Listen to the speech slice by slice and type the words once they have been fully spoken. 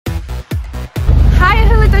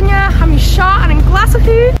duine ha mí seo an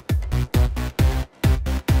Ghlaschu.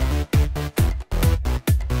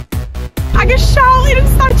 Agus seall in an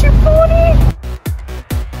statue pony.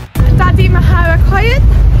 Daddy ma ha a coinneachadh,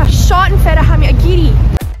 ha seo an fera ha mí a gíri.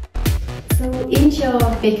 So, seo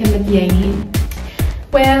beicim na bhéanaí.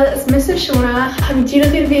 Well, is Mr. Shona, ha mí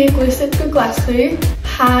díreach ar bhí Ghlaschu go Ghlaschu,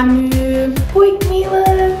 ha mú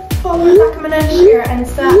 5,000 followers ac ar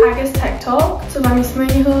Insta agus TikTok, so bha mí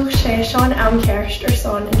smaoineadh sé seán am ceist ar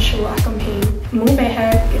son an seo ac am hain. Mó beithe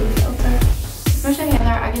gin filter. Mar sé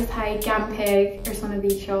healar agus ha gampeg ar son a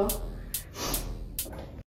bhí seo.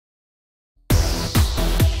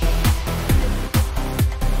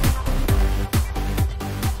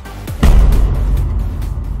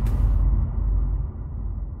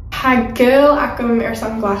 Ha gul acum ar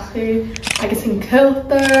son Ghlaschu agus an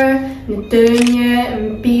cultar, na duine, an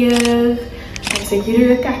Bidh, agus a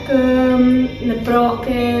grúach acum, na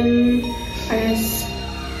brocin, agus...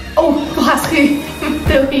 Oh, Ghlaschu!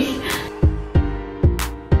 Dúi!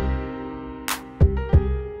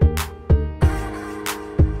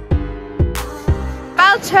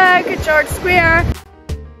 Bailte go George Square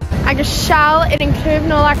agus seall in an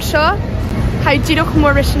clúbhneach seo, ha díreach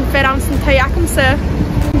mór sin fir am san tae acumsa.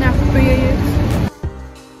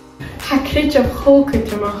 Ha crid of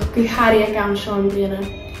chócútramach go Harry ag am seán bliana.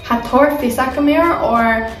 Ha tòrr fés ac am ar or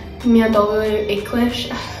mi a dulú éclis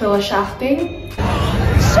a thula seachtainn.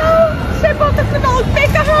 Seo! Sé botach na dul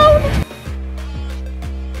bicearachd!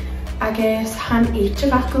 Agus han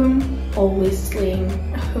éitirh acum always slaying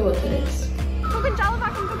a thula turis. Tugan dealamh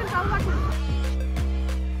acum, tugan dealamh acum.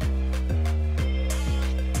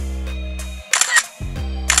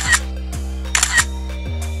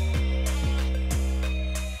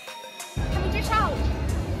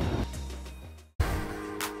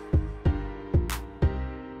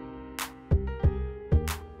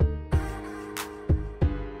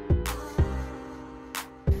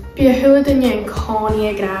 Bí a thula duine an cánaí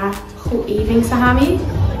a gra cho éiving sa ha mí.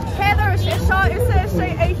 Heather, sé seo is sé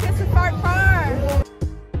éiche sa fart far.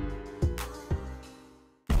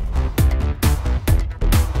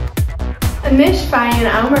 Anis féin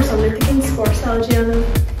am ar son litacin Ciorstaidh dhèanamh.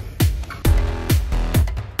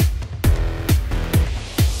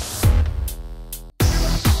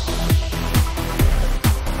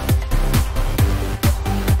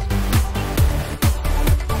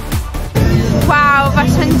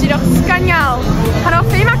 Scanneall. Can I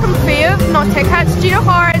film ac am fíomh nó tickets díreach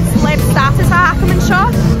áras le status a ac am an seo?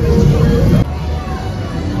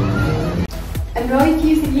 An roiid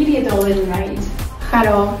fiús a gíri a dul in raid.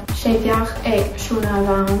 Cara, sé bheach ag siúna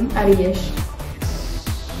bhain a ríist.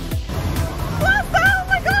 Latha! Oh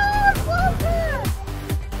my god! Latha!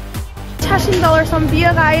 $10 son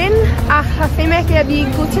Gàidhealach ach ha féimech a bhí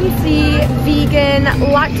gluten-free, vegan,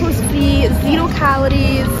 lactose-free, 0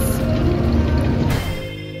 calories.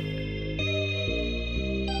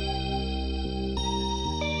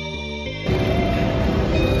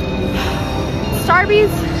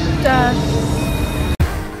 Starbies, duh.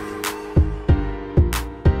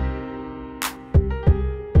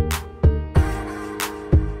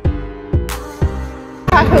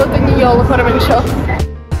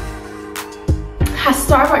 Has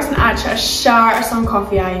Starbucks an ad a share or some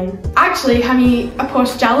coffee ein. Actually, ha mi a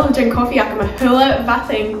post jello drink coffee ac am a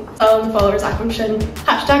NicBheathain followers ac am sin.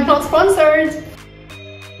 Hashtag not sponsored.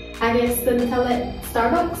 Agus dyn tell it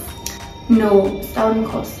Starbucks? No, Stalin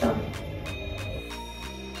Costa.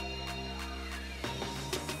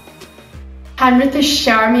 Han rud a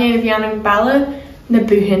searmí a dhèanamh baile na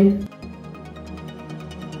bùthan.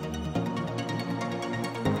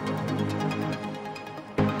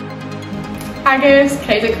 Agus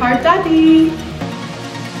céad a Kardashians.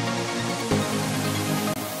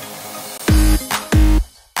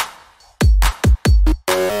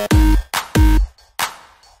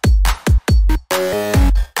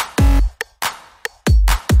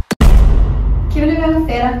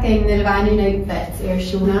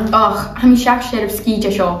 Och, ha mi seach sé ar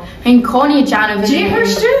scíide seo. Hain cánaí dhèanamh.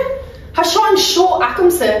 Déhirstu? Ha seo an seo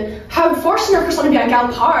acamsa. Ha forsanach ar sonna bhí a gal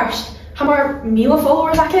páist. Ha mar 1,000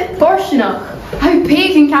 followers ac forsanach. Ha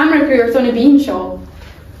pagan camera crew ar sonna bhín seo.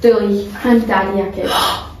 Dúi, han daddy ac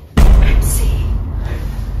MC.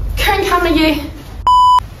 Cern camera ye.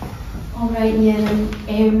 Alright, nigheanan.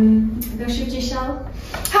 Ghlaschu díseall?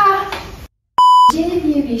 Ha! Déanamh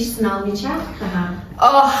bhí bhís snal bhí teach?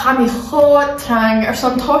 Oh, ha mi chót trang ar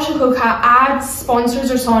son tosha chucha ads,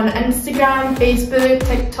 sponsors ar son Instagram, Facebook,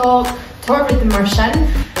 TikTok, tòrr the mar sin.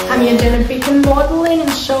 Ha mi a NicBheathain modeling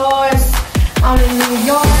and shows on New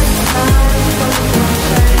York.